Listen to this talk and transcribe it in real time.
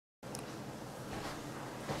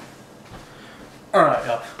Alright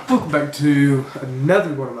y'all, welcome back to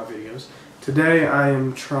another one of my videos. Today I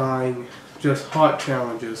am trying just hot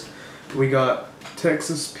challenges. We got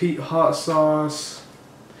Texas Pete hot sauce,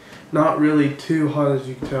 not really too hot as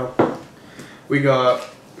you can tell. We got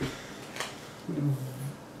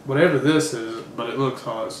whatever this is, but it looks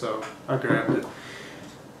hot, so I grabbed it.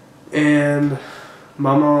 And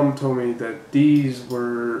my mom told me that these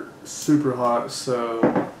were super hot,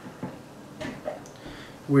 so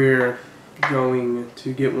we're going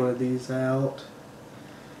to get one of these out.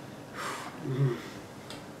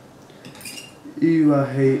 Ew,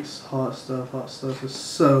 I hate hot stuff. Hot stuff is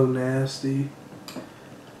so nasty.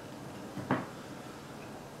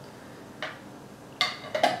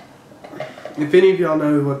 If any of y'all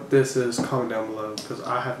know what this is, comment down below, because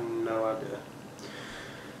I have no idea.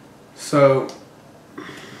 So,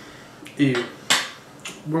 ew.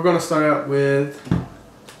 We're going to start out with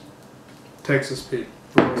Texas Pete.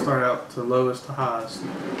 We're going to start out to lowest to highest.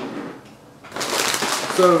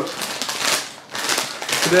 So,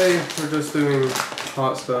 today we're just doing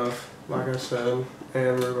hot stuff, like I said,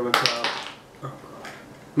 and we're going to try out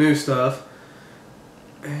new stuff.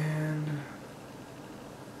 And,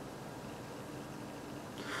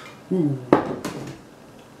 ooh,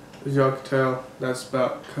 as y'all can tell, that's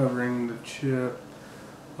about covering the chip,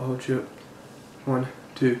 the whole chip. 1,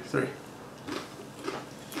 2, 3.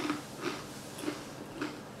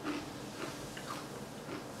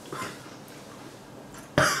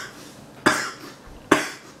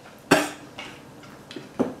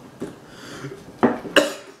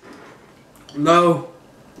 No.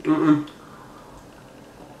 Mm-mm.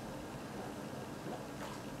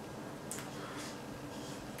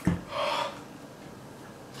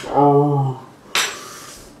 Oh.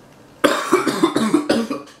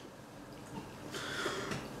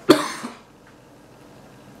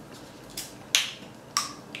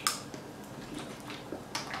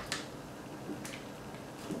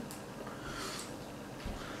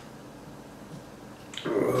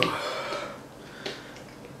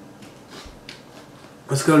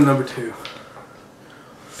 Let's go to number 2.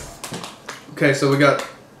 Okay, so we got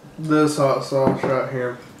this hot sauce right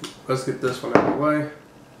here. Let's get this one out of the way.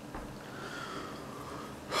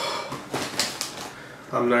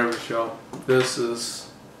 I'm nervous, y'all. This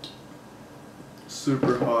is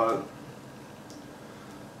super hot.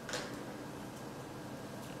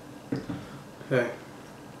 Okay.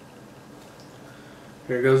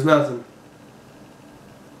 Here goes nothing.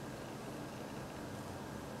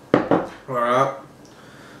 Alright.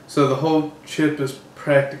 So the whole chip is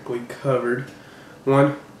practically covered.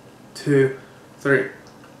 1, 2, 3.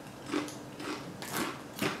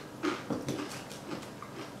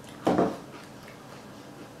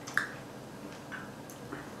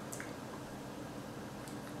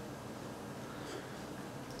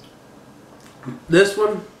 This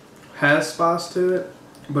one has spice to it,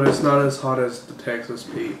 but it's not as hot as the Texas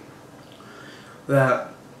Pete. That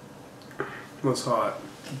was hot.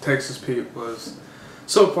 The Texas Pete was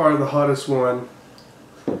so far the hottest one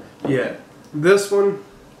yet. This one,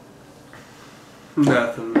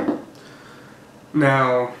 nothing.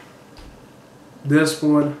 Now, this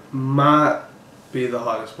one might be the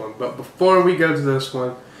hottest one. But before we go to this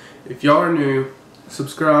one, if y'all are new,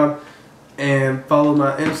 subscribe and follow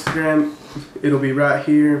my Instagram. It'll be right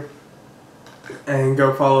here. And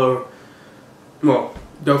go follow, well,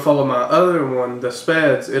 go follow my other one, the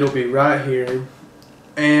Speds. It'll be right here.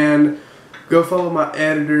 And go follow my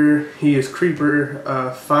editor. He is Creeper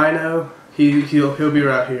Fino. He'll be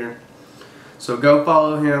right here. So go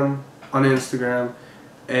follow him on Instagram,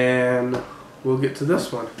 and we'll get to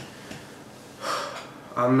this one.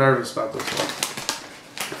 I'm nervous about this one.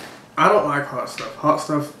 I don't like hot stuff. Hot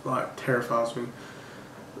stuff like terrifies me,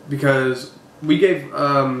 because we gave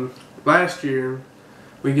last year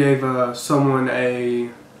we gave someone a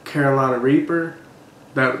Carolina Reaper.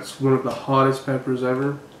 That's one of the hottest peppers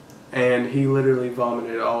ever. And he literally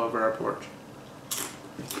vomited all over our porch.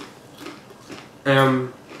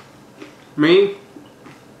 Me,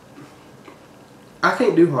 I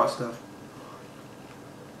can't do hot stuff.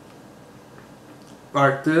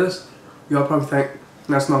 Like this, y'all probably think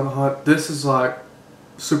that's not hot. This is like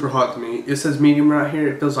super hot to me. It says medium right here.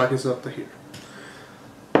 It feels like it's up to here.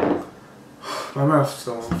 My mouth's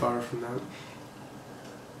still on fire from that.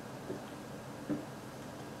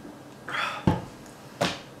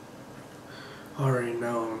 I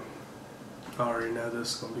already know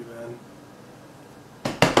this is gonna be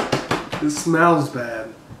bad. This smells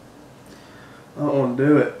bad. I don't want to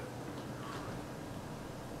do it.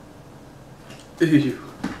 Ew.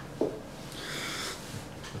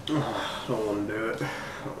 I don't want to do it. I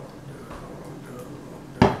don't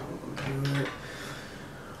want to do it.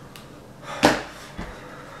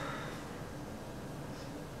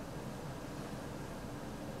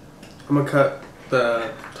 I'm gonna cut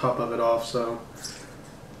the top of it off, so.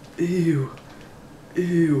 Ew.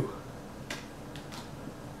 Ew.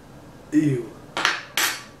 Ew.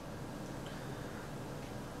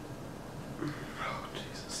 Oh,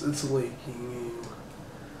 Jesus, it's leaking.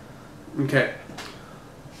 Ew. Okay.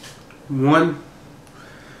 1,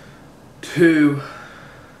 2,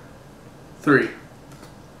 3.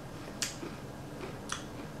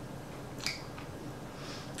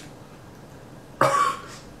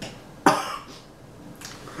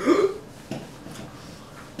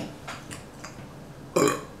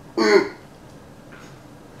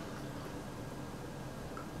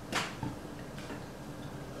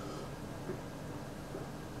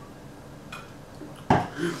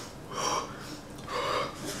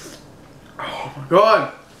 Oh my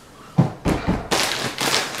God.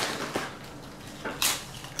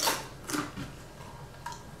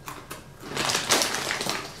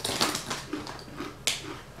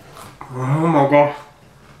 Oh my God.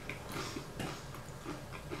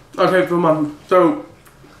 Okay, come on. So,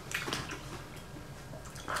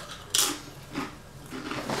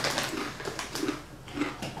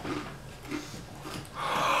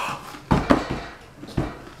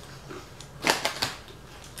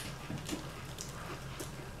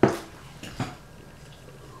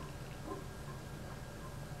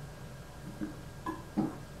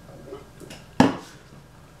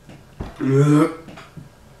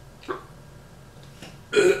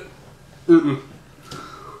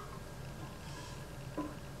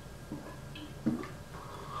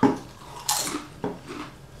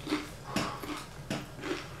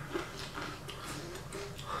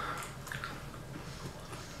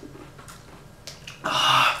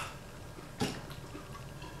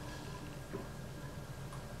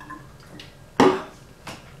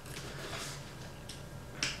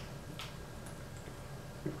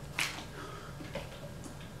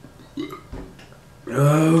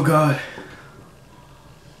 oh God.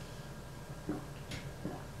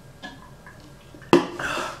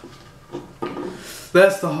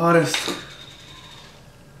 That's the hottest.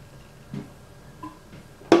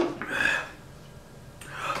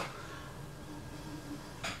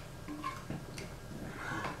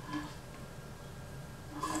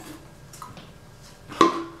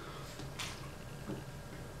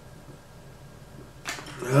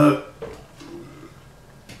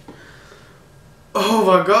 Oh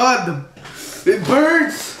my God, it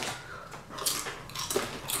burns.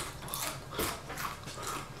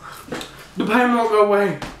 The pain won't go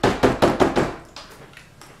away.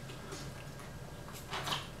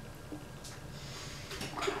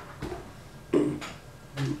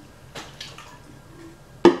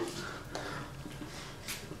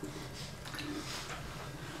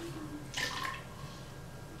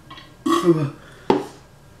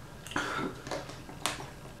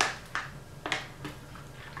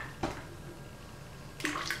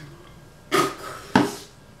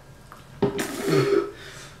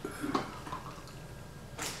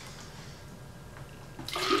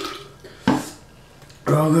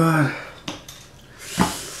 Oh God.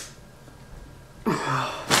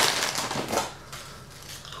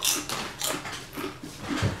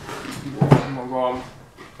 Oh my God.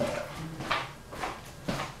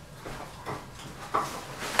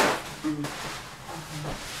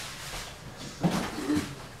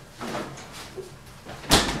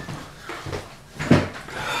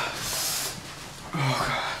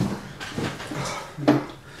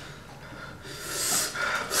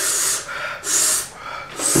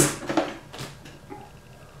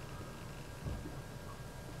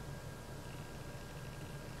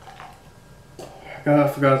 God, I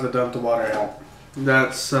forgot to dump the water out.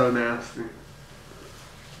 That's so nasty.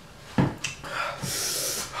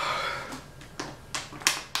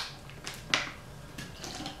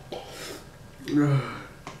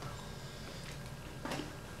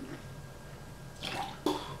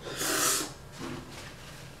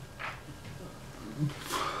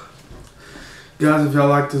 Guys, if y'all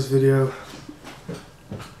like this video,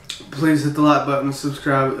 please hit the like button,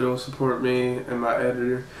 subscribe. It will support me and my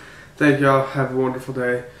editor. Thank y'all. Have a wonderful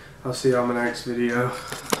day. I'll see y'all in my next video.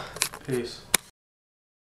 Peace.